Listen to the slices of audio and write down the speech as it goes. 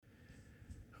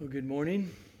Well, good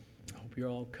morning. I hope you're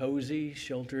all cozy,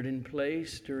 sheltered in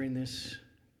place during this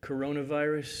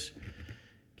coronavirus,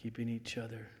 keeping each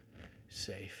other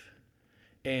safe.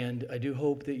 And I do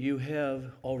hope that you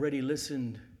have already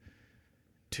listened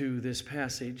to this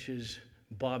passage as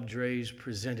Bob Drees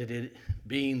presented it,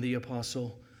 being the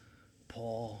Apostle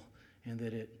Paul, and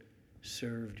that it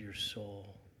served your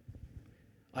soul.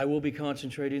 I will be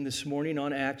concentrating this morning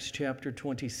on Acts chapter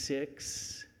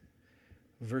 26,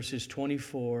 verses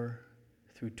 24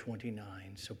 through 29.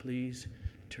 So please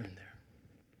turn there.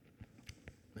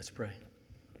 Let's pray.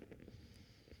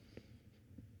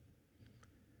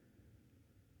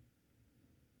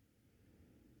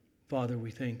 Father,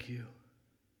 we thank you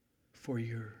for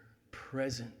your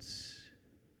presence,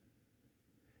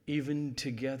 even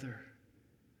together,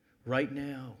 right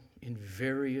now, in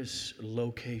various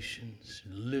locations,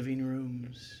 living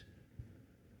rooms,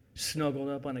 snuggled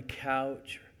up on a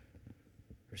couch,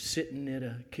 or sitting at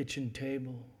a kitchen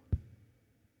table.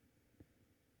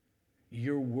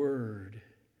 Your word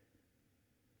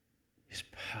is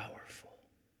powerful.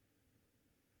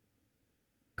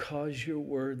 Cause your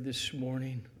word this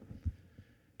morning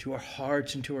to our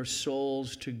hearts and to our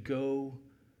souls to go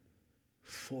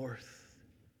forth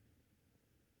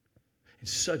in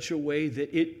such a way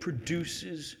that it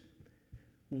produces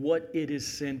what it is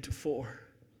sent for.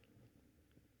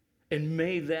 And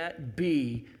may that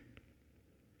be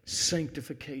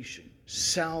sanctification,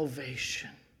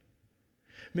 salvation.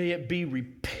 May it be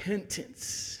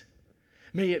repentance.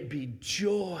 May it be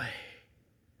joy.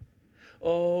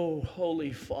 Oh,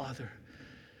 Holy Father,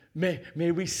 may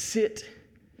we sit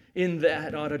in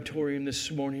that auditorium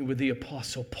this morning with the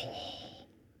Apostle Paul,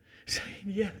 saying,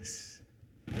 yes,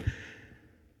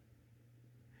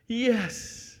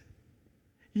 yes,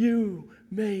 you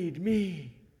made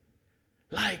me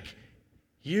like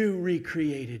you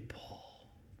recreated Paul.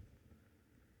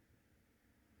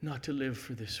 Not to live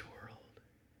for this world,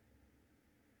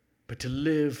 but to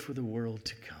live for the world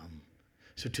to come.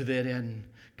 So to that end,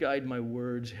 guide my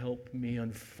words, help me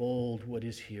unfold what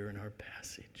is here in our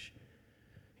passage,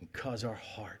 and cause our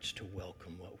hearts to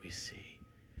welcome what we see.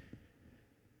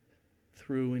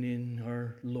 Through and in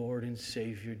our Lord and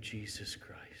Savior, Jesus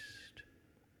Christ.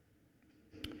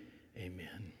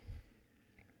 Amen.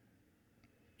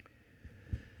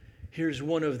 Here's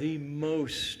one of the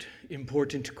most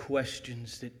important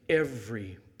questions that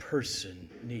every person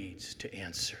needs to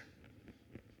answer.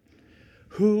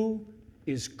 Who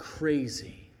is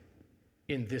crazy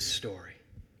in this story?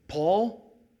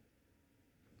 Paul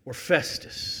or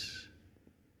Festus?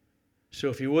 So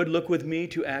if you would, look with me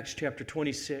to Acts chapter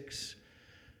 26,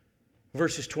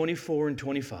 verses 24 and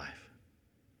 25.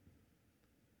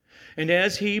 And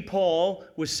as Paul,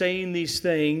 was saying these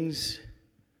things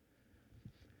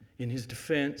in his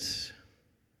defense,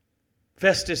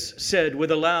 Festus said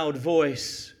with a loud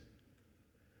voice,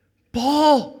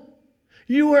 Paul,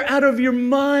 you are out of your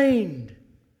mind.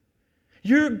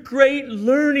 Your great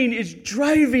learning is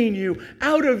driving you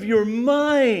out of your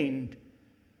mind.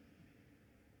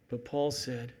 But Paul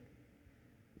said,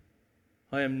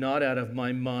 I am not out of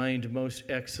my mind, most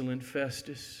excellent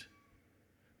Festus,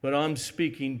 but I'm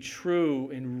speaking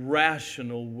true and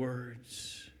rational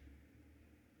words.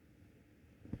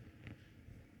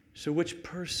 So which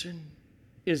person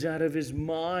is out of his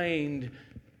mind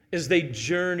as they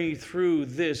journey through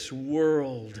this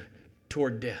world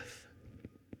toward death?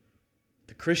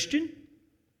 The Christian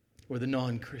or the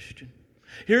non-Christian?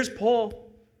 Here's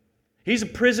Paul. He's a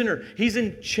prisoner. He's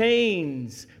in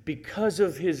chains because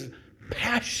of his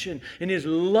passion and his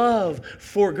love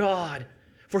for God,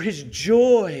 for his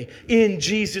joy in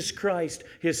Jesus Christ,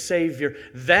 his Savior.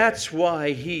 That's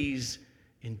why he's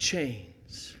in chains.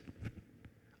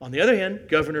 On the other hand,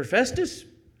 Governor Festus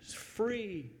is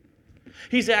free.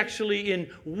 He's actually in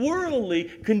worldly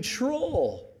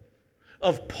control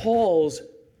of Paul's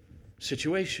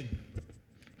situation.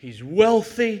 He's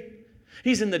wealthy.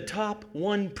 He's in the top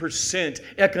 1%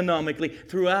 economically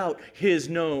throughout his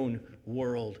known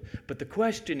world. But the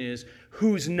question is,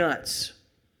 who's nuts?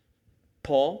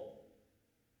 Paul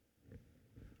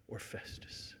or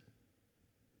Festus?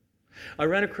 I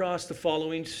ran across the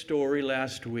following story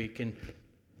last week, and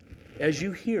as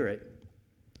you hear it,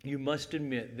 you must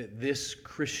admit that this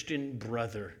Christian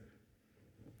brother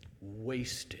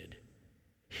wasted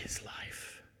his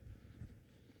life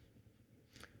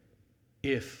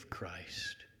if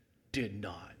Christ did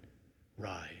not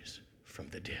rise from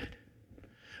the dead.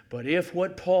 But if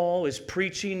what Paul is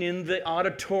preaching in the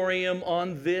auditorium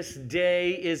on this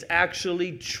day is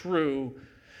actually true,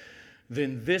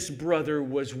 then this brother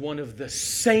was one of the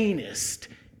sanest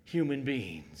human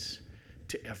beings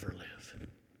to ever live.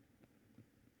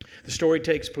 The story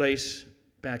takes place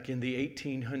back in the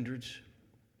 1800s.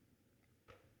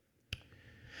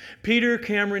 Peter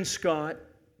Cameron Scott,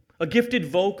 a gifted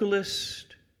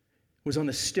vocalist, was on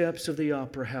the steps of the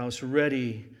opera house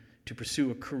ready to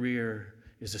pursue a career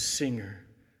as a singer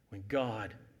when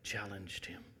God challenged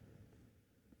him.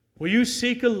 Will you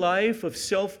seek a life of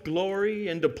self-glory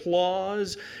and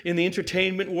applause in the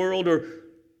entertainment world, or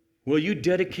will you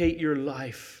dedicate your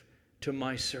life to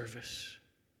my service?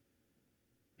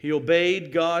 He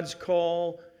obeyed God's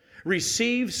call,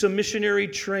 received some missionary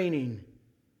training,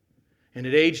 and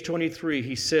at age 23,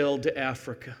 he sailed to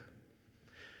Africa.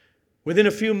 Within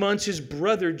a few months, his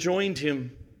brother joined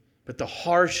him, but the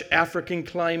harsh African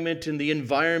climate and the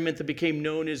environment that became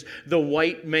known as the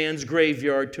white man's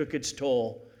graveyard took its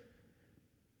toll.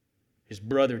 His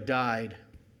brother died.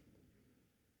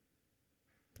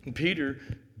 And Peter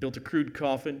built a crude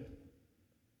coffin,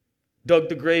 dug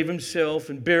the grave himself,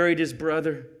 and buried his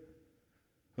brother.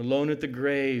 Alone at the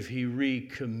grave, he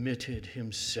recommitted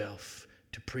himself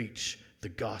to preach the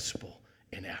gospel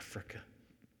in Africa.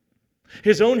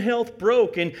 His own health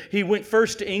broke, and he went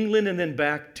first to England and then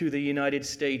back to the United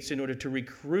States in order to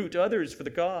recruit others for the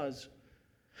cause.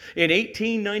 In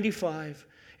 1895,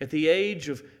 at the age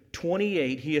of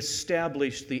 28, he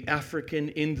established the African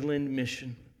Inland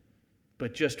Mission.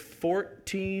 But just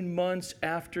 14 months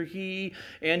after he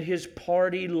and his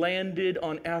party landed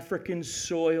on African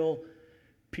soil,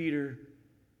 Peter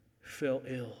fell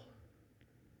ill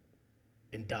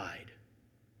and died.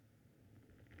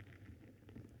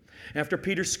 After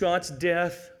Peter Scott's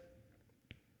death,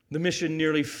 the mission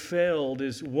nearly failed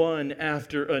as one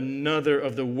after another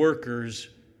of the workers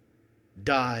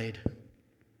died.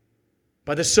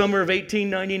 By the summer of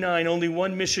 1899, only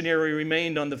one missionary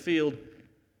remained on the field,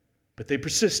 but they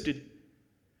persisted.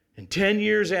 And 10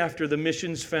 years after the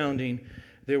mission's founding,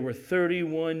 there were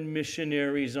 31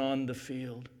 missionaries on the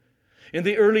field. In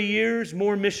the early years,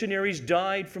 more missionaries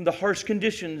died from the harsh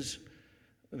conditions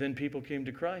than people came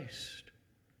to Christ.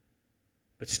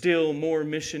 But still more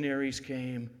missionaries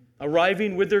came,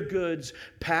 arriving with their goods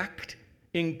packed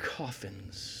in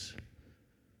coffins.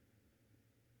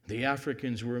 The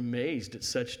Africans were amazed at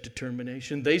such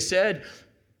determination. They said,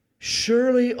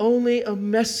 surely only a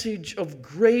message of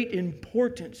great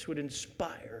importance would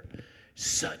inspire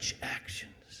such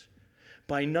actions.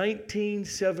 By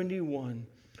 1971,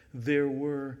 there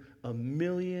were 1.5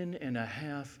 million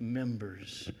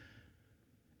members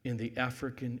in the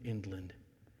African Inland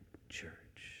Church.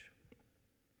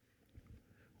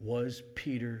 Was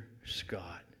Peter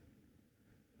Scott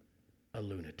a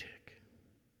lunatic?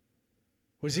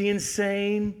 Was he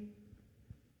insane?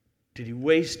 Did he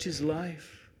waste his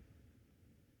life?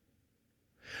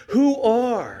 Who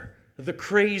are the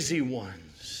crazy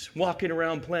ones walking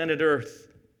around planet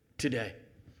Earth today?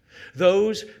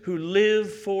 Those who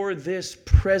live for this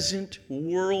present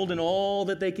world and all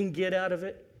that they can get out of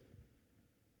it?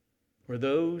 Or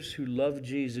those who love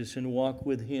Jesus and walk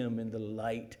with Him in the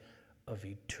light of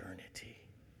eternity?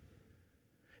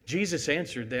 Jesus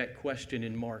answered that question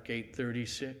in Mark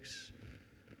 8:36.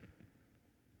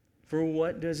 For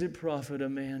what does it profit a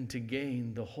man to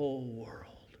gain the whole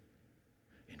world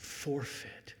and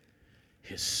forfeit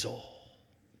his soul?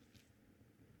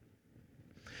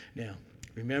 Now,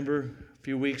 remember a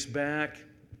few weeks back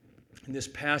in this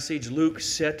passage, Luke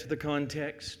set the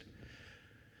context.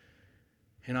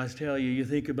 And I tell you, you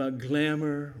think about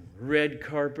glamour, red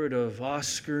carpet of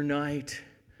Oscar night.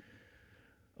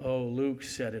 Oh, Luke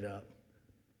set it up.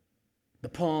 The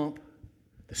pomp,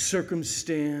 the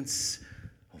circumstance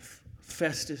of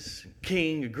Festus, and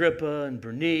King Agrippa, and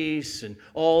Bernice, and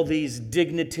all these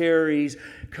dignitaries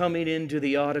coming into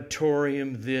the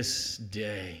auditorium this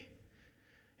day.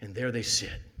 And there they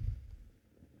sit.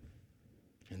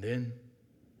 And then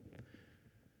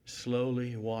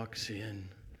slowly walks in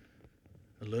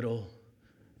a little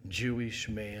Jewish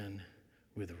man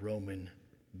with Roman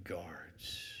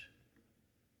guards.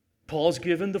 Paul's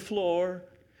given the floor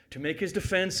to make his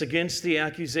defense against the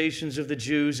accusations of the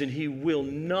Jews, and he will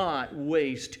not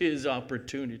waste his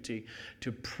opportunity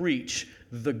to preach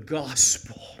the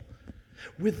gospel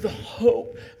with the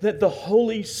hope that the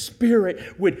Holy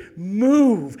Spirit would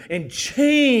move and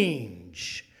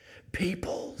change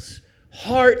people's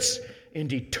hearts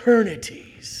and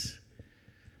eternities.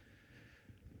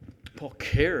 Paul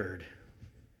cared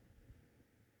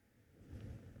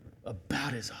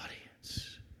about his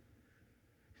audience.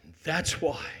 And that's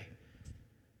why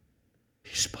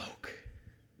he spoke.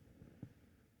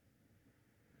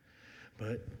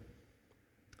 But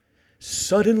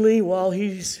suddenly, while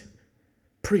he's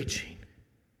preaching,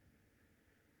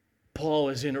 Paul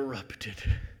is interrupted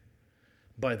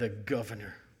by the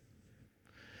governor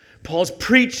Paul's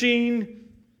preaching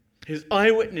his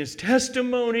eyewitness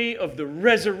testimony of the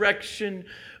resurrection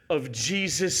of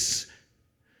Jesus.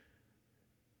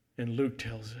 And Luke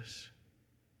tells us,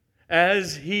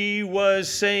 as he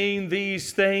was saying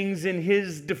these things in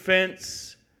his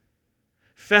defense,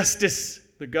 Festus,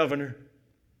 the governor,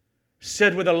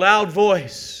 said with a loud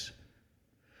voice,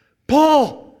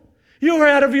 "Paul, you are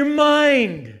out of your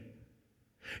mind.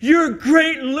 Your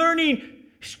great learning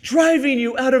is driving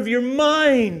you out of your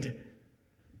mind."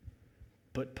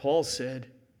 But Paul said,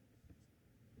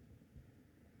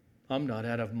 "I'm not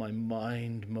out of my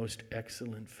mind, most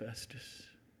excellent Festus.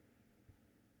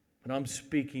 But I'm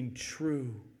speaking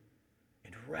true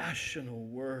and rational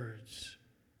words."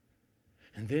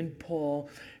 And then Paul,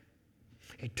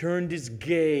 he turned his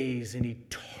gaze and he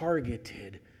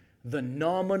targeted the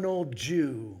nominal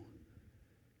Jew,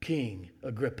 King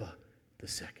Agrippa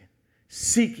II,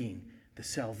 seeking the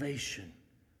salvation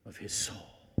of his soul.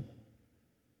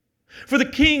 For the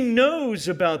king knows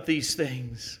about these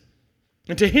things,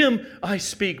 and to him I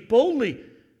speak boldly,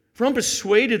 for I'm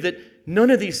persuaded that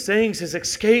none of these things has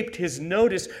escaped his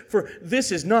notice, for this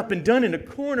has not been done in a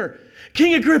corner.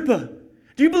 King Agrippa,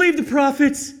 do you believe the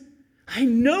prophets? I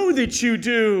know that you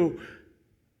do.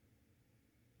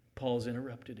 Paul's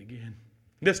interrupted again,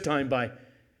 this time by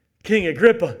King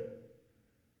Agrippa.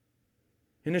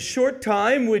 In a short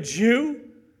time, would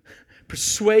you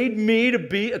persuade me to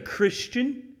be a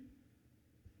Christian?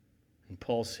 And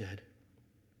Paul said,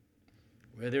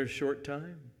 whether a short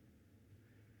time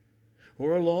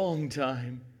or a long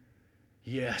time,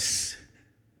 yes.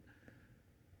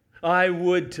 I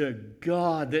would to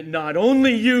God that not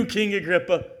only you, King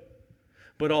Agrippa,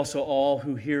 but also all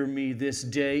who hear me this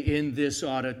day in this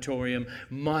auditorium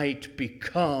might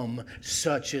become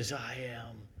such as I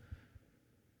am,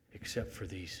 except for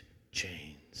these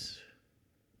chains.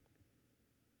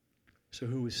 So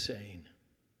who is sane?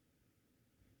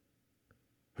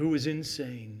 Who is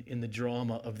insane in the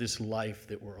drama of this life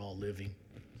that we're all living?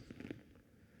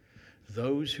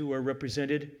 Those who are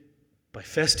represented by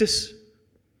Festus,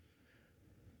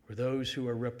 or those who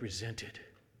are represented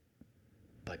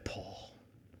by Paul?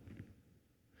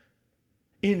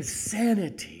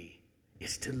 Insanity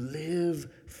is to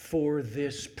live for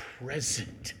this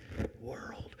present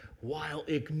world while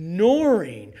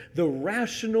ignoring the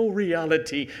rational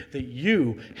reality that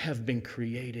you have been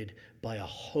created by a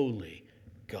holy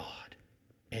God,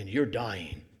 and you're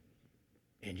dying,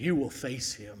 and you will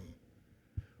face Him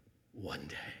one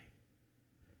day.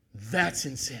 That's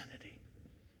insanity.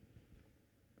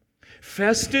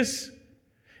 Festus,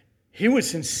 he was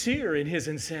sincere in his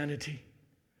insanity.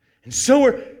 And so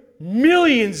are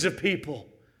millions of people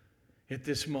at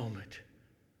this moment.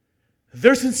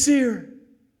 They're sincere.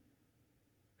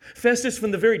 Festus,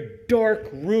 from the very dark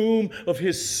room of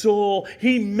his soul,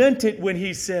 he meant it when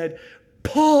he said,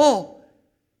 Paul,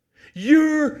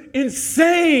 you're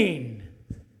insane.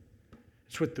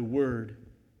 It's what the word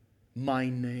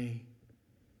mine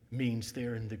means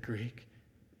there in the Greek.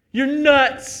 You're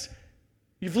nuts.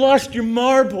 You've lost your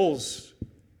marbles.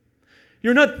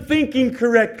 You're not thinking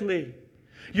correctly.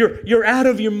 You're out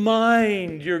of your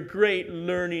mind. Your great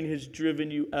learning has driven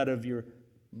you out of your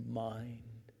mind.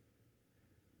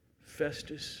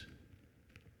 Festus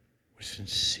was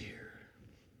sincere.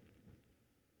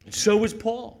 And so was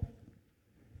Paul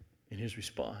in his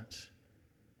response.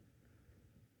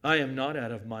 I am not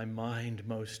out of my mind,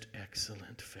 most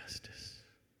excellent Festus,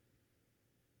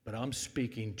 but I'm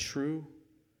speaking true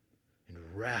and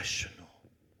rational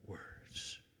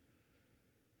words.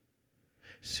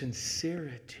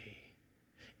 Sincerity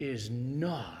is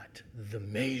not the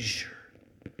measure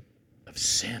of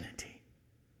sanity,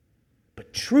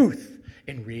 but truth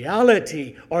and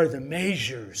reality are the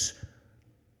measures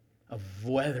of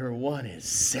whether one is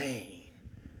sane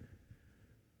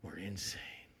or insane.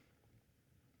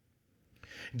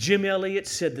 Jim Elliot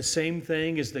said the same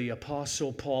thing as the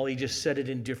Apostle Paul. He just said it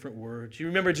in different words. You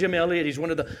remember Jim Elliot? He's one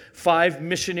of the 5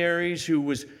 missionaries who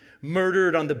was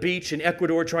murdered on the beach in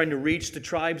Ecuador trying to reach the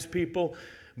tribes people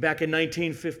back in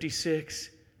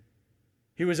 1956.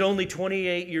 He was only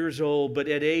 28 years old, but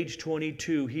at age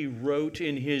 22, he wrote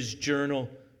in his journal,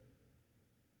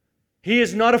 "He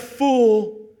is not a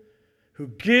fool who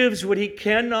gives what he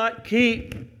cannot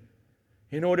keep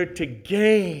in order to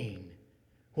gain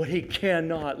what he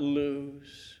cannot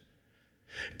lose."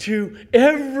 To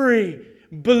every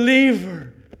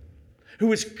believer who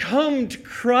has come to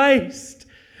Christ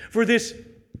for this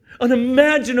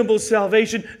unimaginable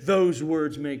salvation, those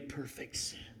words make perfect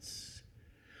sense.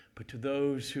 But to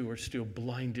those who are still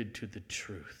blinded to the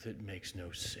truth, it makes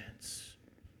no sense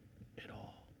at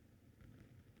all.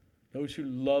 Those who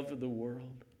love the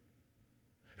world,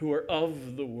 who are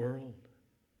of the world,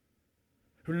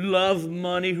 who love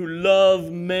money, who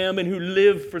love mammon, who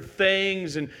live for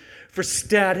things and for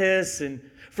status and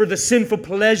for the sinful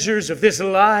pleasures of this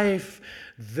life.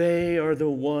 They are the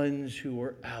ones who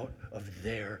are out of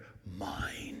their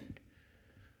mind.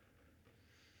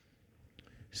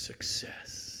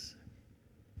 Success.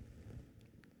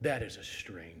 That is a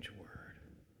strange word.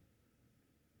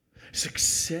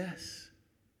 Success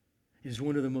is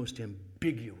one of the most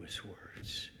ambiguous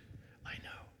words I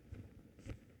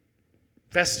know.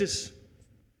 Festus,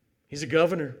 he's a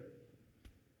governor.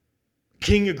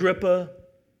 King Agrippa,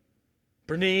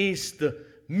 Bernice, the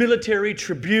military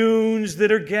tribunes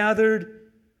that are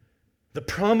gathered, the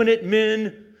prominent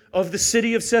men of the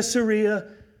city of Caesarea,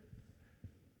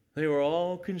 they were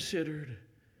all considered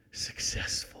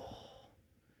successful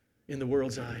in the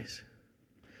world's eyes.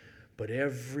 But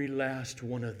every last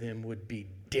one of them would be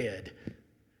dead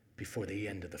before the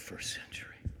end of the first century.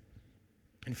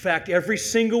 In fact, every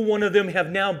single one of them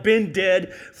have now been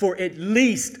dead for at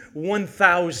least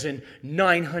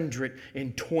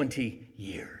 1,920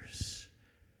 years.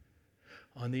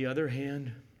 On the other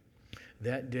hand,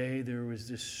 that day there was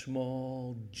this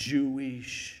small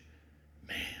Jewish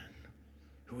man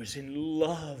who was in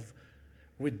love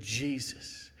with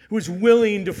Jesus, who was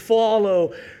willing to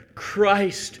follow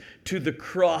Christ to the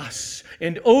cross,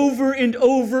 and over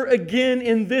again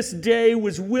in this day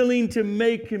was willing to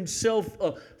make himself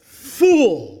a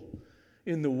fool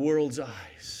in the world's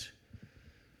eyes.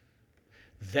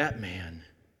 That man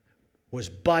was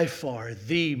by far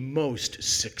the most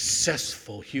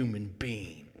successful human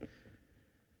being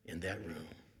in that room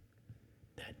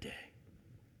that day.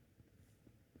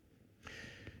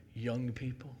 Young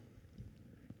people,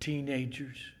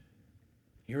 teenagers,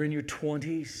 you're in your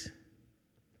 20s.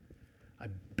 I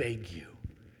beg you,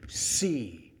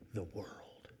 see the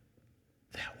world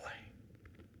that way.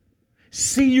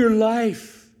 See your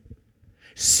life.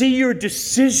 See your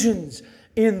decisions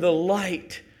in the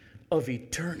light of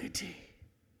eternity.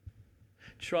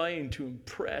 Trying to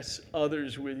impress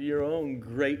others with your own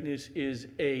greatness is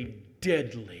a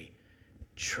deadly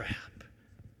trap.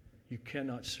 You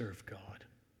cannot serve God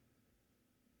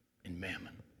in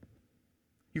mammon.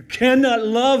 You cannot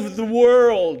love the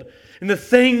world and the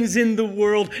things in the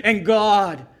world and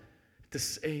God at the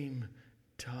same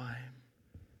time.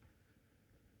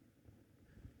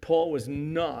 Paul was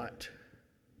not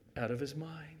out of his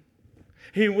mind.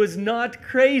 He was not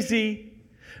crazy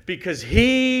because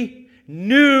he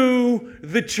knew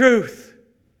the truth.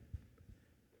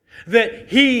 That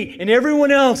he and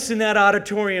everyone else in that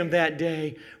auditorium that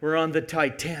day were on the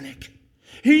Titanic.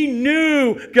 He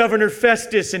knew Governor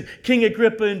Festus and King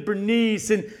Agrippa and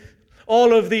Bernice and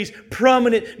all of these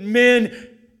prominent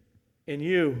men, and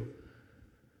you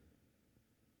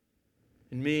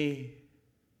and me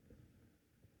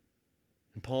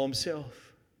and Paul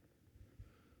himself.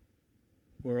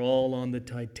 We're all on the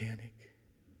Titanic.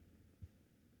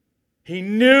 He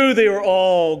knew they were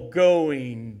all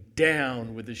going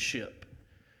down with the ship,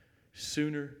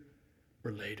 sooner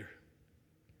or later,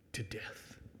 to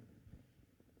death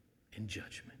and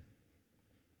judgment.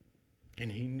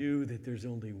 And he knew that there's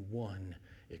only one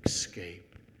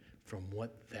escape from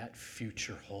what that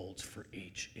future holds for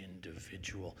each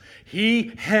individual.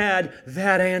 He had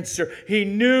that answer. He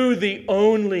knew the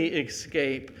only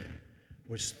escape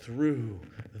was through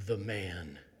the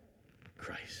man,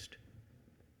 Christ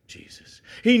Jesus.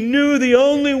 He knew the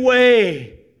only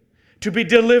way to be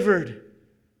delivered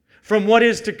from what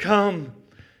is to come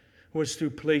was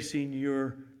through placing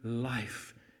your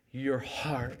life, your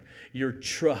heart, your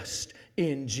trust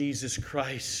in Jesus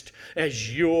Christ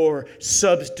as your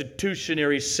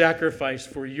substitutionary sacrifice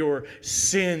for your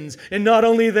sins. And not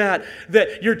only that,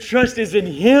 that your trust is in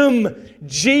Him,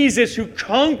 Jesus, who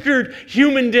conquered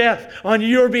human death on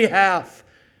your behalf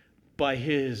by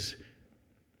His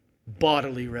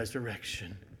bodily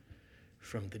resurrection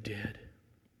from the dead.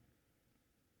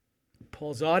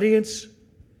 Paul's audience,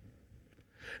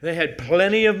 they had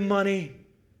plenty of money.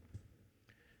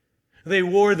 They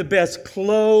wore the best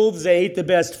clothes. They ate the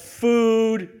best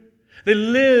food. They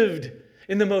lived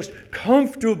in the most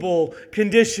comfortable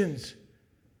conditions.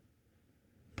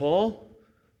 Paul,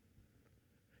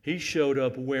 he showed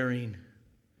up wearing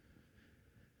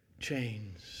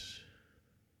chains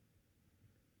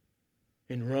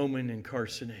in Roman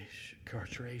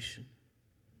incarceration.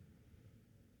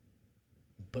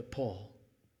 But Paul,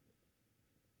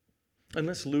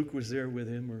 unless Luke was there with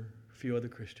him or a few other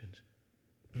Christians,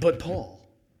 but Paul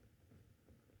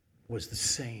was the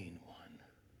sane one.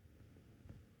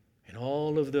 And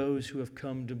all of those who have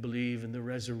come to believe in the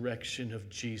resurrection of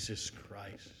Jesus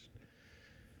Christ,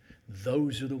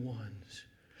 Those are the ones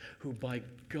who by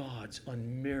God's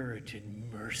unmerited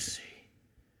mercy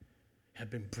have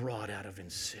been brought out of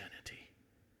insanity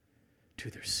to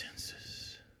their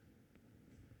senses.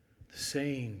 The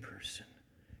sane person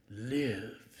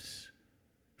lives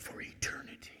for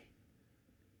eternity.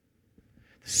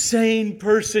 The sane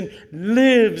person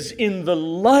lives in the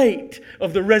light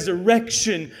of the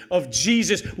resurrection of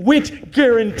Jesus, which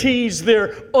guarantees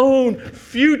their own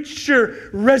future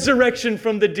resurrection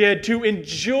from the dead to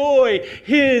enjoy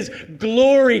His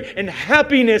glory and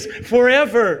happiness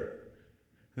forever.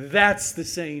 That's the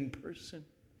sane person.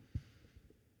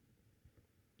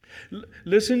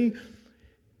 Listen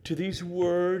to these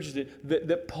words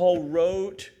that Paul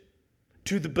wrote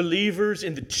to the believers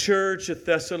in the church at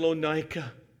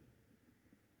Thessalonica.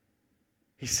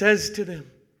 He says to them,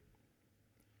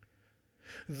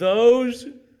 those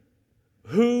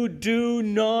who do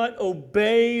not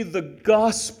obey the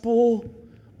gospel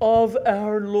of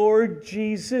our Lord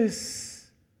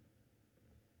Jesus.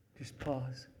 Just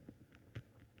pause.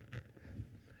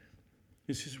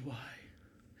 This is why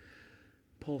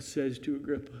Paul says to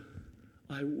Agrippa,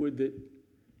 I would that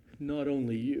not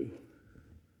only you,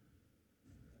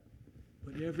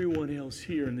 but everyone else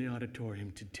here in the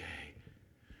auditorium today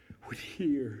would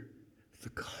hear the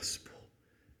gospel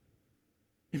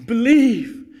and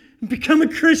believe and become a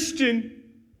Christian.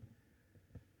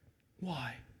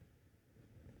 Why?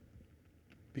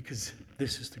 Because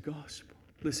this is the gospel.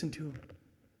 Listen to him.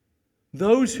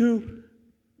 Those who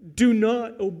do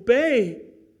not obey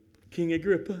King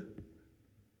Agrippa,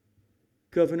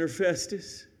 Governor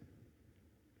Festus,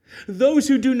 those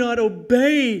who do not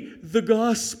obey the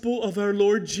gospel of our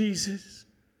Lord Jesus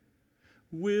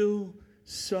will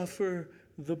suffer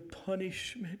the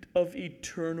punishment of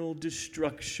eternal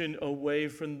destruction away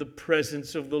from the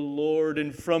presence of the Lord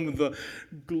and from the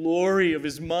glory of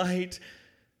His might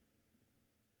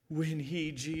when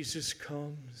He, Jesus,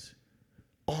 comes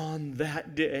on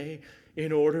that day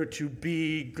in order to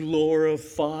be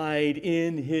glorified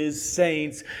in His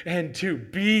saints and to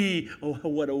be, oh,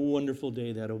 what a wonderful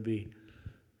day that'll be.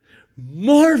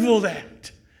 Marvel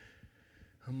at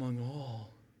among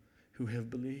all who have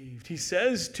believed. He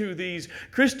says to these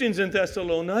Christians in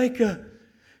Thessalonica,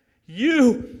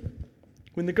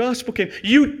 when the gospel came,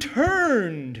 you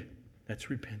turned, that's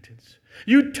repentance,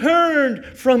 you turned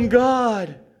from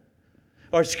God,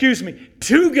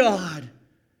 to God,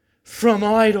 from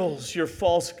idols, your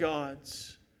false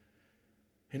gods,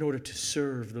 in order to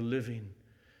serve the living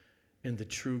and the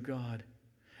true God.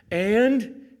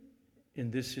 And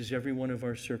this is every one of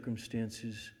our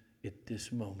circumstances at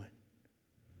this moment,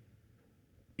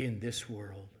 in this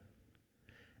world.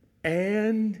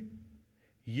 And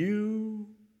you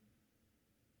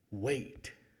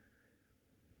wait.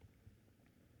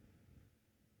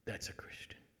 That's a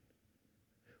Christian.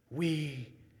 We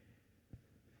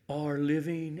are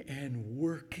living and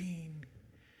working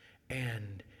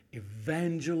and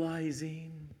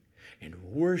evangelizing and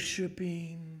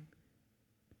worshiping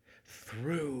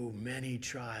through many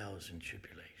trials and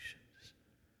tribulations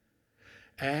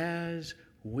as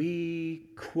we,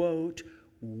 quote,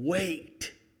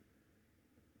 wait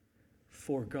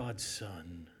for God's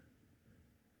Son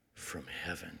from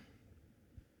heaven,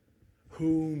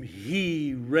 whom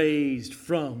He raised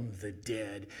from the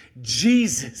dead,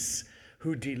 Jesus,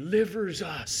 who delivers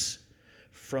us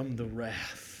from the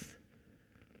wrath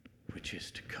which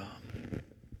is to come.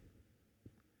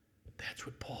 That's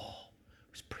what Paul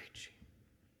was preaching.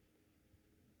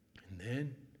 And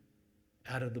then,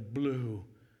 out of the blue,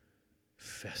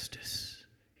 Festus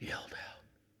yelled out,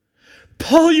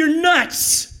 Paul, you're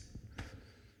nuts!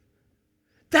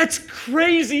 That's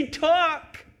crazy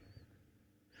talk!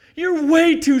 You're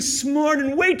way too smart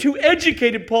and way too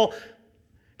educated, Paul,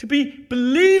 to be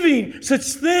believing such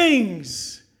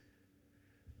things.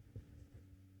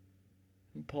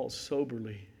 And Paul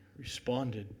soberly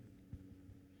responded,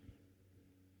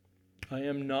 I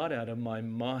am not out of my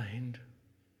mind,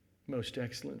 most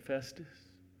excellent Festus,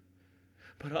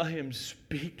 but I am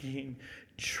speaking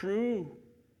true,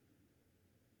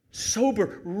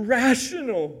 sober,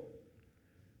 rational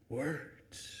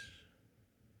words.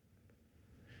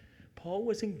 Paul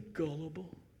wasn't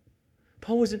gullible.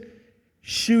 Paul wasn't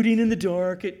shooting in the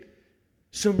dark at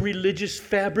some religious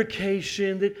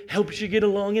fabrication that helps you get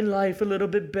along in life a little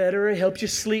bit better, or helps you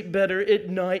sleep better at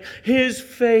night. His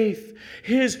faith,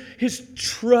 his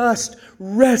trust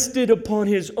rested upon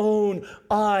his own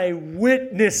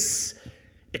eyewitness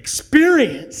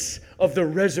experience of the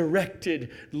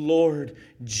resurrected Lord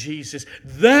Jesus.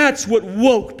 That's what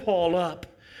woke Paul up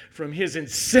from his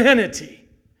insanity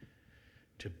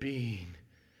to being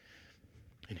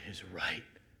in his right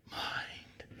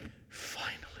mind.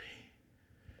 Finally.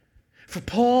 For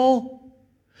Paul,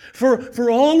 for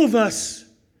all of us,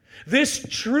 this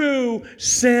true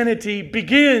sanity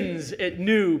begins at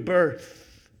new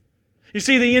birth. You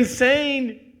see, the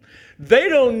insane, they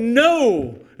don't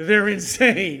know they're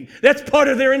insane. That's part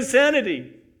of their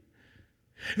insanity.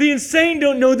 The insane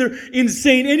don't know they're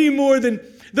insane any more than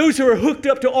those who are hooked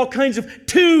up to all kinds of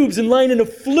tubes and lying in a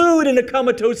fluid in a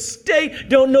comatose state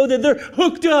don't know that they're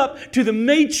hooked up to the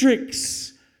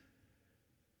matrix.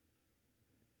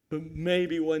 But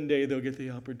maybe one day they'll get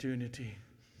the opportunity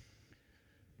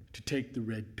to take the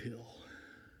red pill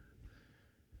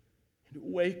and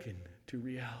awaken to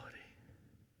reality.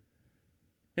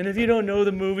 And if you don't know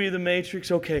the movie The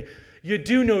Matrix, okay, you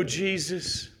do know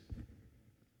Jesus.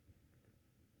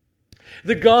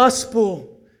 The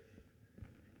gospel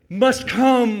must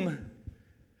come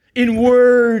in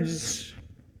words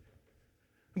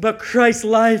about Christ's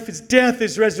life, His death,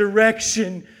 His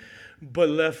resurrection. But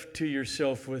left to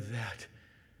yourself with that,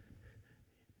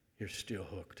 you're still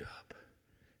hooked up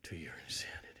to your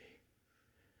insanity.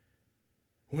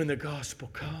 When the gospel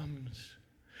comes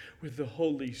with the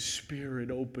Holy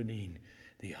Spirit opening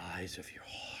the eyes of your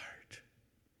heart,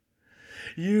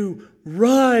 you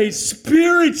rise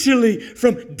spiritually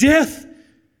from death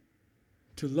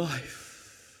to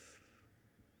life.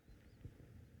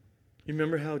 You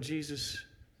remember how Jesus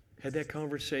had that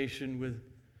conversation with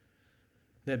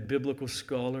that biblical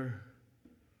scholar,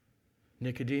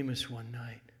 Nicodemus, one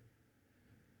night?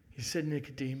 He said,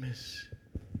 Nicodemus,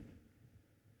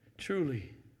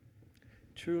 truly,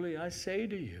 truly I say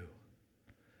to you,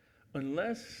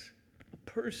 unless a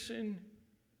person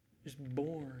is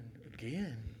born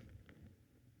again,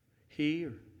 he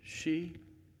or she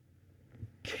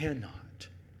cannot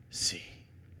see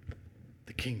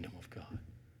the kingdom of God.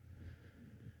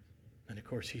 And of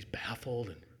course, he's baffled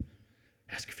and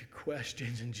asks a few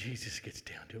questions, and Jesus gets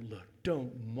down to it. Look,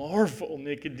 don't marvel,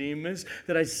 Nicodemus,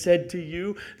 that I said to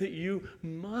you that you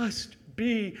must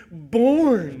be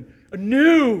born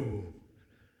anew.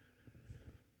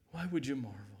 Why would you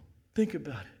marvel? Think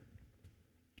about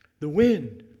it. The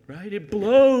wind, right? It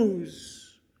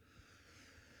blows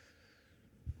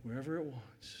wherever it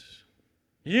wants.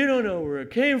 You don't know where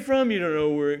it came from. You don't know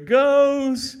where it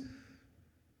goes.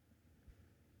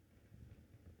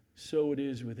 So it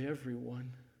is with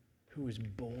everyone who is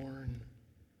born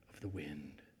of the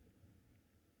wind,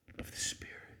 of the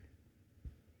Spirit.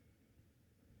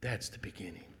 That's the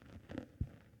beginning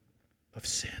of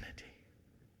sanity.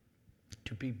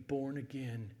 To be born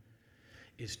again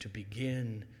is to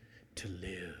begin to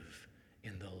live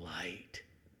in the light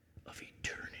of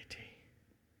eternity.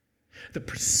 The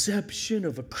perception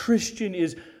of a Christian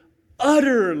is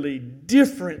utterly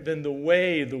different than the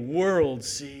way the world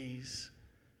sees.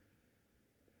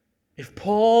 If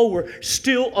Paul were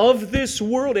still of this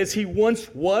world as he once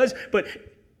was, but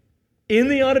in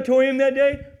the auditorium that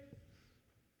day,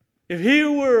 if he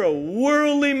were a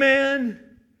worldly man,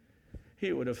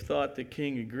 he would have thought that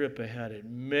King Agrippa had it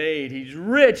made. He's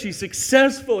rich, he's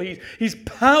successful, he's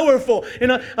powerful,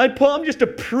 and I'm just a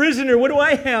prisoner. What do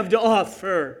I have to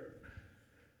offer?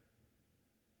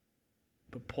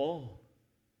 But Paul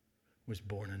was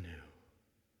born anew.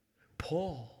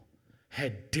 Paul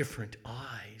had different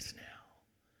eyes now.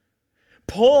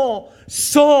 Paul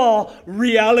saw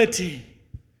reality.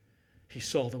 He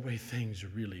saw the way things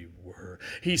really were.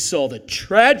 He saw the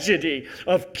tragedy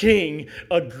of King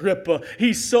Agrippa.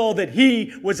 He saw that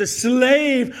he was a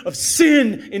slave of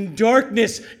sin and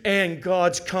darkness, and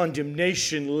God's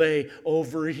condemnation lay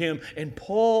over him. And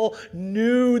Paul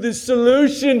knew the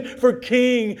solution for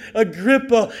King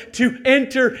Agrippa to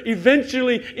enter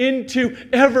eventually into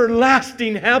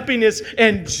everlasting happiness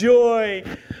and joy.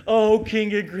 Oh,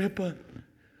 King Agrippa,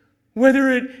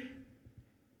 whether it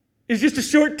is just a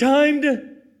short time to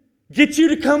get you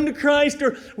to come to Christ,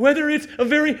 or whether it's a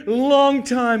very long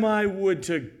time, I would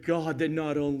to God that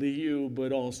not only you,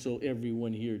 but also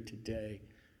everyone here today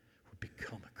would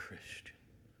become a Christian.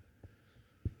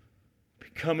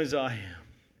 Become as I am,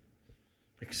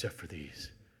 except for these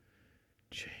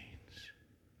chains.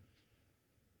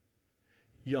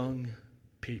 Young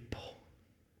people,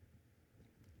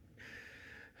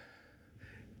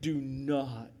 do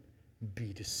not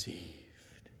be deceived.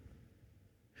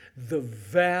 The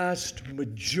vast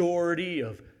majority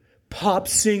of pop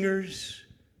singers,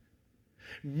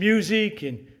 music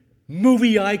and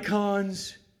movie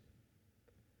icons,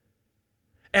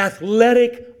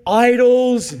 athletic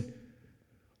idols, and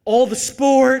all the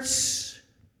sports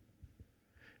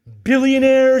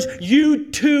billionaires,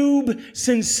 YouTube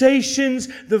sensations,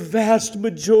 the vast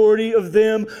majority of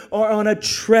them are on a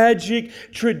tragic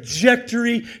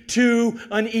trajectory to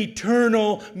an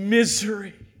eternal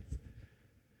misery.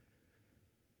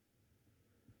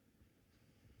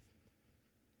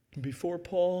 Before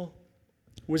Paul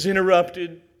was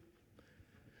interrupted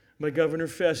by Governor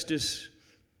Festus,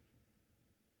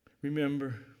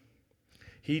 remember,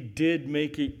 he did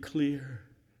make it clear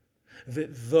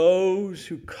that those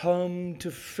who come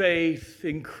to faith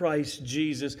in Christ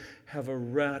Jesus have a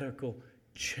radical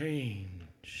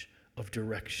change of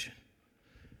direction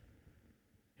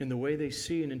in the way they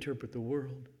see and interpret the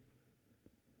world,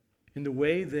 in the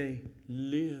way they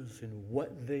live and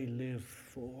what they live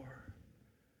for.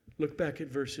 Look back at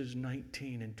verses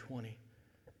 19 and 20.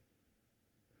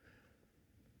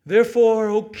 Therefore,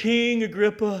 O King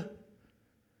Agrippa,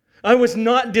 I was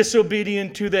not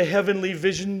disobedient to the heavenly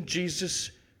vision,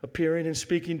 Jesus appearing and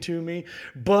speaking to me,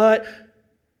 but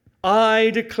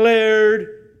I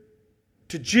declared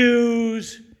to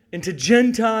Jews and to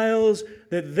Gentiles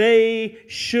that they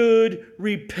should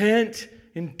repent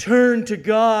and turn to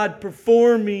God,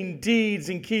 performing deeds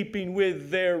in keeping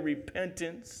with their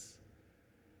repentance.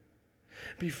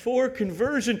 Before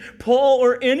conversion, Paul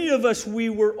or any of us, we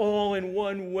were all in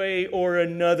one way or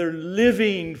another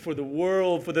living for the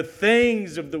world, for the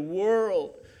things of the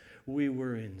world. We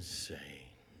were insane.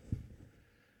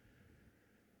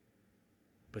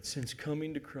 But since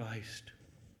coming to Christ,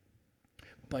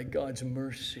 by God's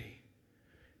mercy,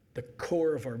 the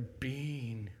core of our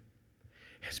being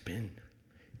has been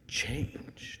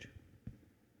changed.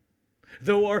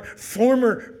 Though our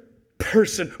former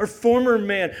person, our former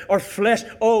man, our flesh,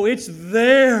 oh, it's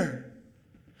there.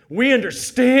 We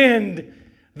understand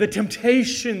the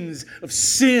temptations of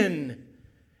sin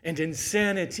and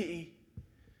insanity.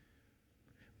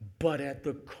 But at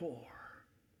the core,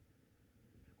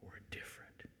 we're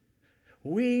different.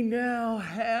 We now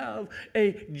have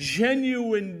a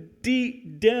genuine,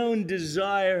 deep down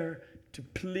desire to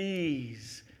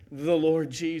please the Lord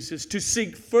Jesus, to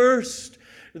seek first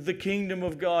the kingdom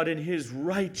of God and His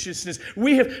righteousness.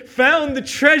 We have found the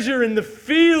treasure in the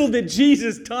field that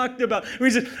Jesus talked about. We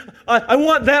said, I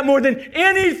want that more than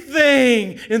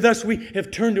anything. And thus we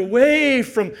have turned away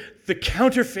from the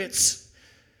counterfeits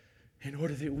in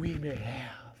order that we may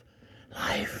have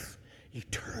life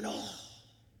eternal.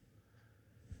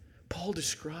 Paul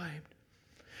described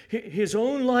his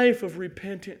own life of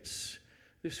repentance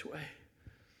this way.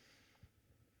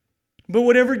 But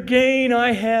whatever gain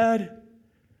I had,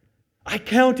 I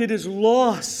counted as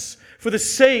loss for the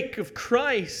sake of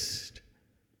Christ.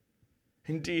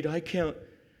 Indeed, I count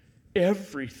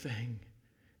everything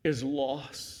as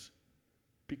loss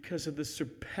because of the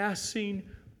surpassing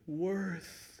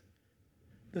worth,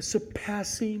 the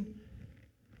surpassing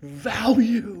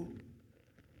value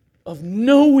of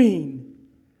knowing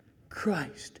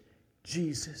Christ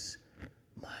Jesus,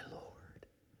 my Lord.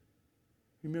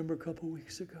 Remember a couple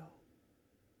weeks ago?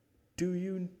 Do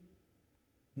you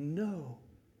know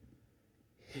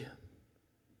Him?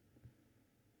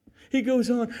 He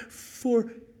goes on,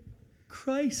 for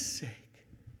Christ's sake.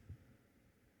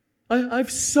 I've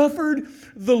suffered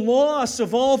the loss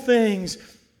of all things,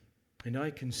 and I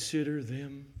consider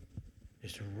them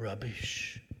as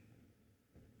rubbish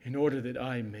in order that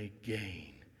I may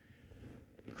gain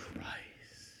Christ.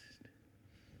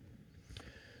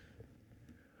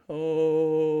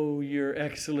 Oh, Your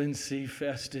Excellency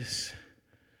Festus,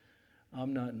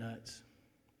 I'm not nuts.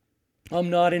 I'm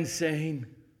not insane.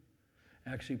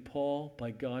 Actually, Paul,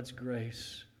 by God's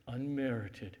grace,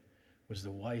 unmerited, was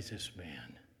the wisest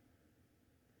man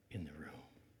in the room.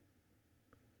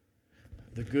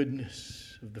 The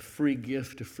goodness of the free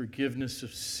gift of forgiveness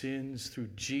of sins through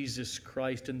Jesus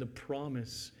Christ and the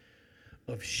promise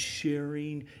of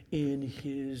sharing in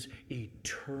His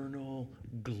eternal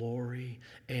glory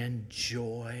and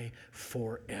joy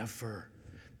forever.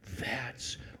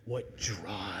 That's what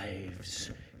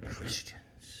drives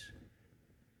Christians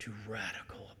to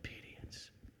radical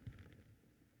obedience.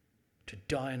 To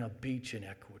die on a beach in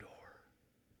Ecuador.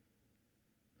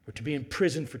 Or to be in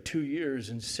prison for 2 years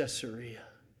in Caesarea.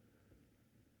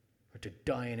 Or to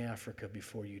die in Africa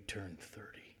before you turn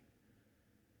 30.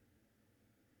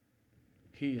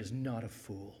 He is not a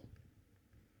fool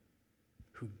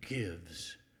who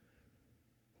gives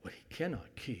what he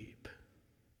cannot keep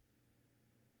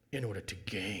in order to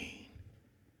gain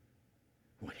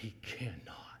what he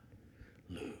cannot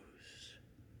lose.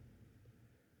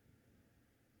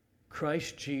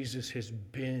 Christ Jesus has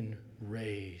been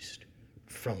raised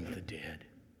from the dead.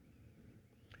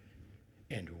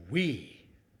 And we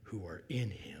who are in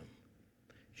Him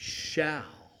shall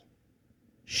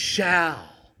shall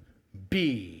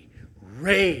be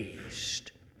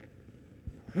raised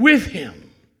with him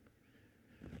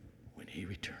when he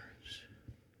returns.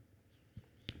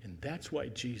 And that's why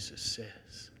Jesus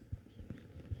says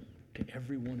to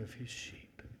every one of his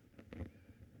sheep,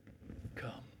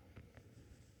 come,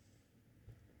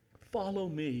 follow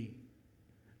me.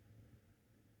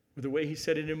 Or the way he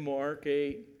said it in Mark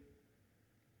 8,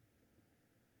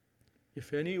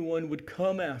 if anyone would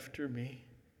come after me,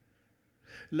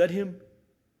 let him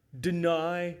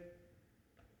deny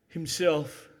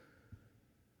himself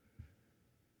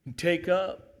and take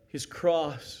up his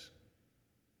cross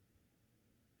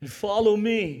and follow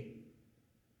me.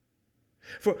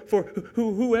 For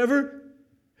whoever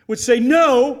would say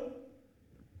no,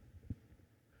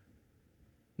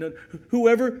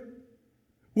 whoever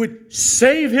would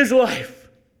save his life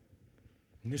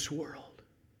in this world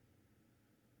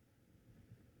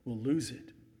will lose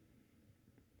it.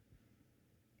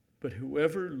 But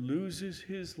whoever loses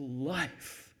his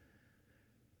life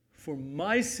for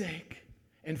my sake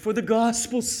and for the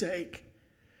gospel's sake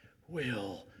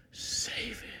will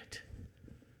save it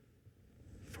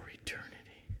for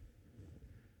eternity.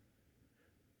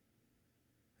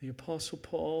 The Apostle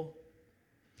Paul,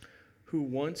 who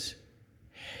once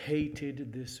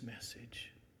hated this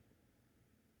message,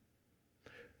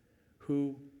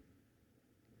 who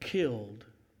killed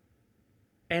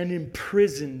and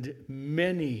imprisoned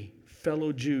many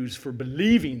fellow Jews for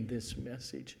believing this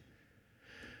message,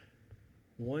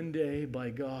 one day, by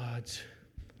God's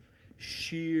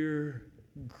sheer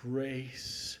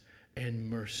grace and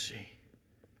mercy,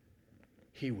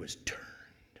 he was turned.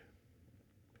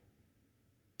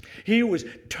 He was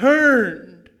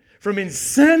turned from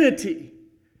insanity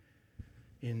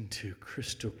into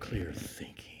crystal clear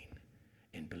thinking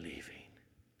and believing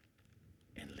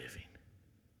and living.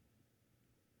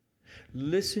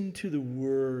 Listen to the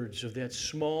words of that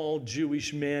small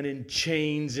Jewish man in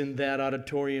chains in that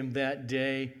auditorium that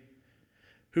day,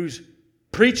 who's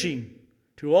preaching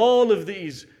to all of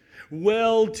these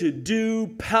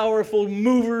well-to-do, powerful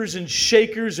movers and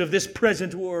shakers of this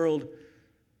present world.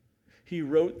 He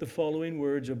wrote the following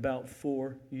words about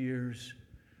 4 years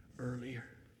earlier.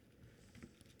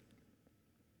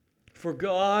 For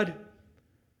God,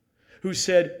 who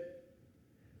said,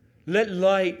 "Let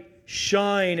light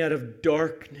shine out of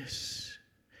darkness,"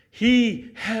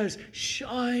 He has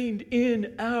shined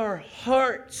in our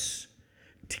hearts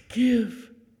to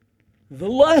give the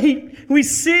light we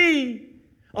see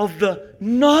of the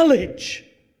knowledge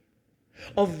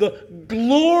of the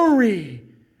glory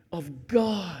of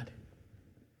God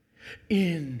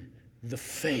in the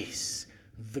face,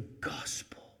 the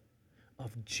gospel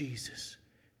of Jesus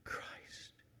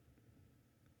Christ.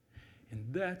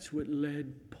 And that's what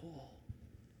led Paul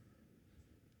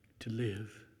to live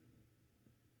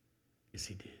as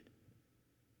he did.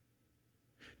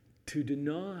 To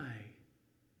deny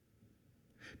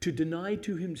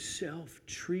to himself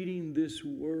treating this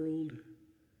world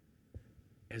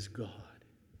as God.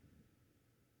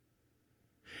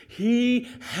 He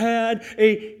had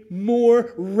a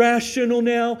more rational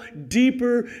now,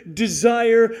 deeper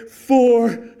desire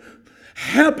for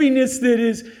happiness that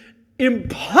is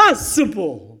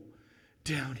impossible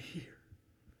down here.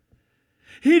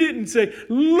 He didn't say,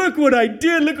 "Look what I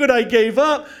did, look what I gave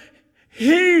up."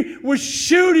 He was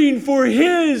shooting for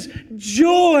his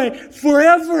joy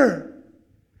forever.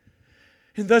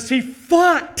 And thus he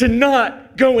fought to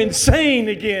not go insane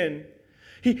again.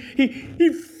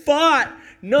 He fought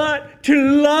not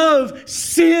to love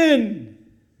sin.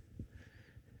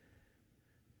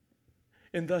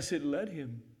 And thus it led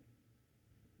him,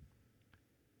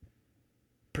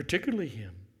 particularly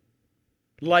him,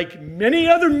 like many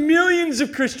other millions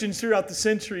of Christians throughout the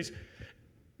centuries,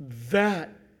 that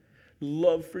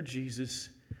love for Jesus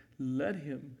led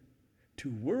him to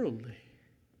worldly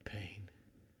pain,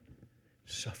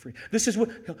 suffering. This is what,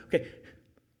 okay,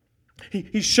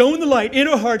 He's shown the light in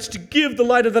our hearts to give the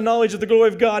light of the knowledge of the glory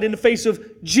of God in the face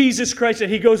of Jesus Christ.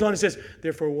 And he goes on and says,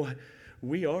 therefore what?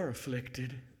 We are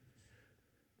afflicted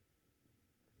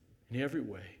in every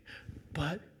way,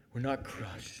 but we're not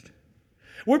crushed.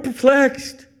 We're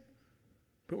perplexed,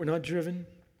 but we're not driven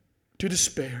to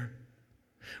despair.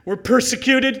 We're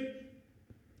persecuted.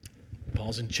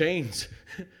 Paul's in chains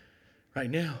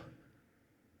right now,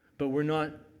 but we're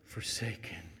not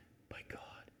forsaken.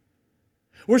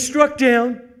 We're struck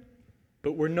down,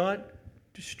 but we're not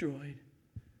destroyed.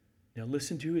 Now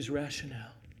listen to his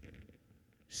rationale.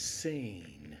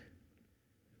 Sane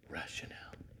rationale.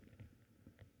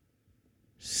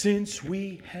 Since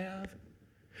we have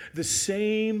the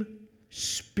same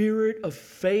spirit of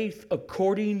faith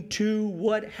according to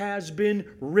what has been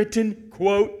written,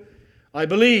 quote, I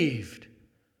believed,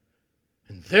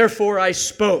 and therefore I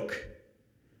spoke.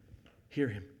 Hear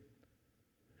him.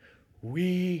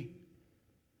 We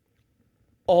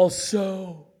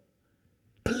also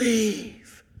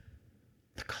believe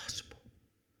the gospel.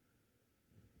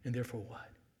 And therefore what?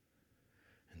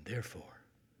 And therefore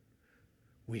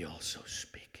we also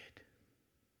speak it.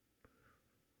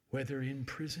 Whether in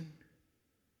prison,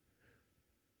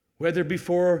 whether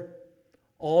before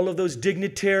all of those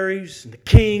dignitaries, and the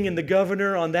king and the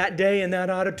governor on that day in that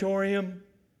auditorium,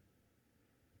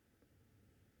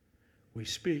 we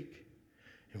speak.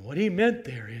 And what he meant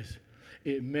there is,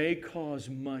 it may cause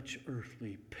much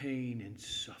earthly pain and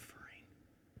suffering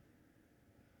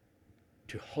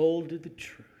to hold to the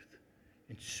truth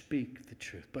and speak the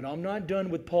truth. But I'm not done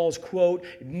with Paul's quote.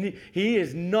 He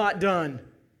is not done.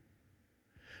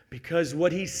 Because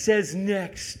what he says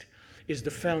next is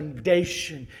the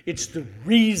foundation. It's the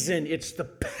reason. It's the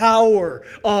power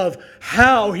of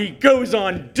how he goes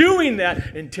on doing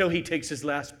that until he takes his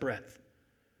last breath.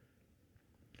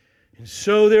 And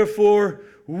so, therefore,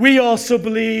 we also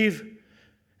believe.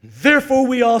 Therefore,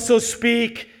 we also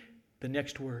speak. The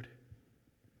next word.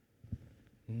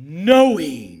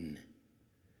 Knowing.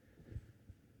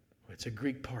 It's a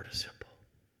Greek participle.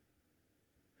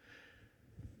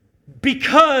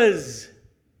 Because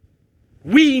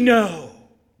we know,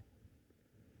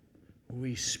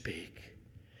 we speak.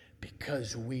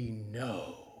 Because we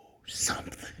know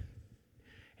something.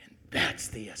 And that's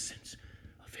the essence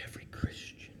of every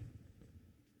Christian.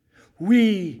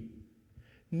 We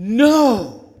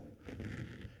know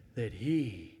that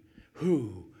He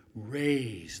who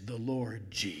raised the Lord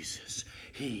Jesus,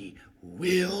 He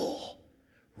will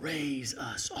raise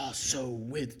us also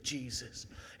with Jesus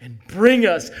and bring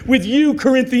us with you,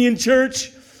 Corinthian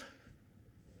church,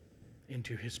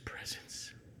 into His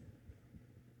presence.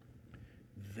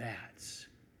 That's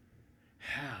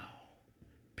how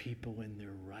people in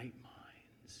their right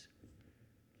minds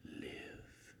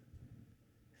live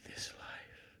this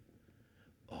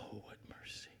life. Oh, what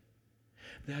mercy.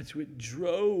 That's what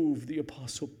drove the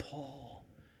Apostle Paul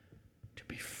to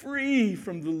be free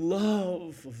from the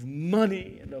love of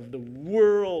money and of the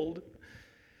world,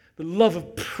 the love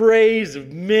of praise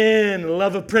of men, the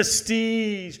love of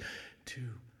prestige, to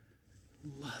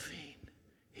loving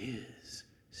His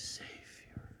Savior.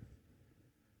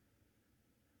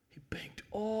 He banked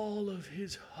all of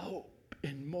his hope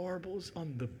and marbles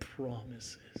on the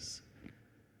promises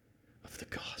of the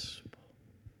gospel.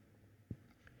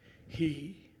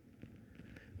 He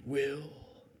will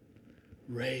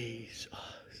raise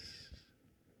us.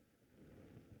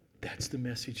 That's the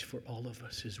message for all of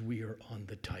us as we are on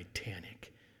the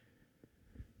Titanic.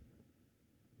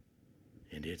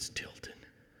 And it's tilting.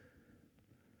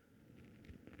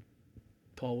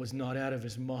 Paul was not out of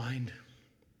his mind.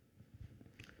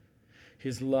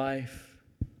 His life,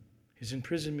 his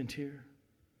imprisonment here,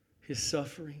 his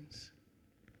sufferings,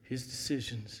 his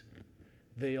decisions,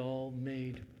 they all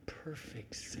made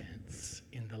perfect sense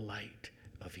in the light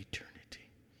of eternity.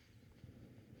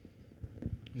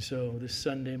 And so this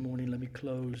Sunday morning, let me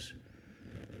close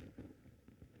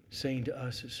saying to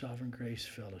us at Sovereign Grace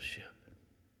Fellowship,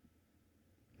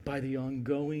 by the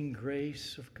ongoing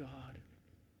grace of God,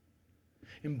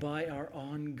 and by our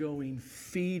ongoing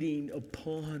feeding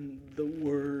upon the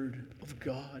Word of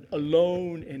God,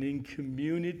 alone and in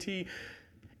community,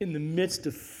 in the midst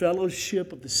of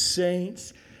fellowship of the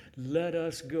saints, let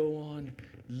us go on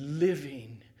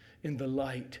living in the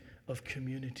light of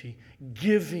community,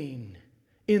 giving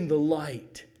in the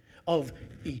light of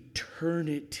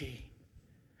eternity,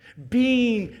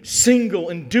 being single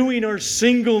and doing our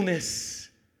singleness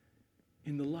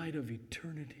in the light of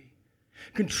eternity,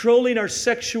 controlling our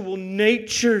sexual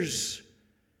natures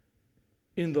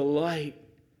in the light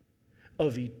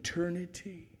of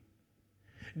eternity,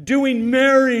 doing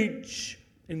marriage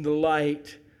in the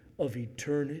light of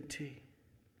eternity.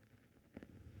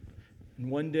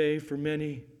 And one day, for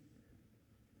many,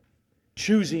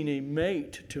 choosing a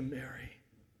mate to marry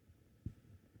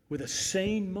with a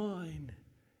sane mind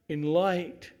in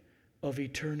light of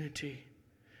eternity,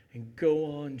 and go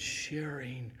on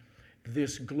sharing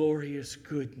this glorious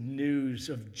good news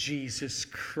of Jesus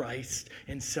Christ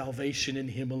and salvation in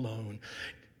Him alone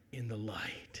in the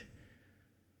light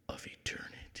of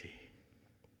eternity.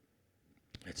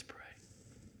 Let's pray.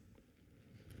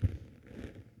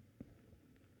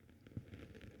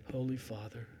 Holy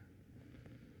Father,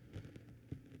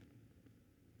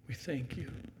 we thank You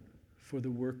for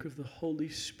the work of the Holy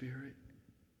Spirit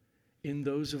in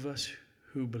those of us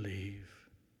who believe,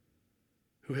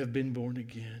 who have been born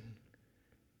again.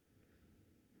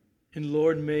 And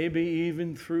Lord, maybe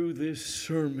even through this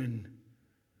sermon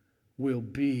will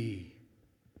be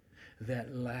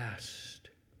that last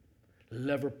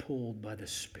lever pulled by the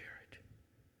Spirit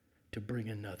to bring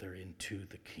another into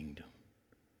the kingdom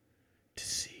to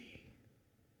see.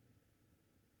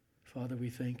 Father, we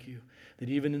thank you that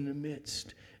even in the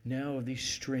midst now of these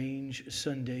strange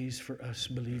Sundays for us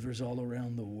believers all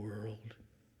around the world,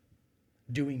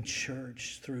 doing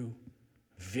church through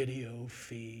video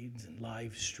feeds and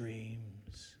live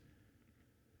streams,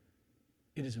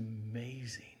 it is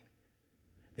amazing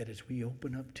that as we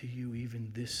open up to you even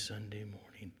this Sunday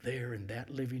morning, there in that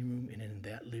living room and in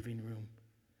that living room,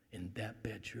 in that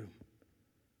bedroom,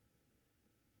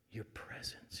 your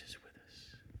presence is with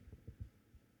us.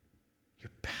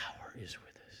 Your power is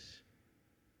with us.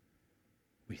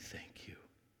 We thank you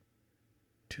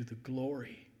to the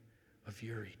glory of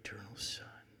your eternal Son.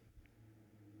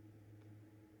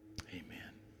 Amen.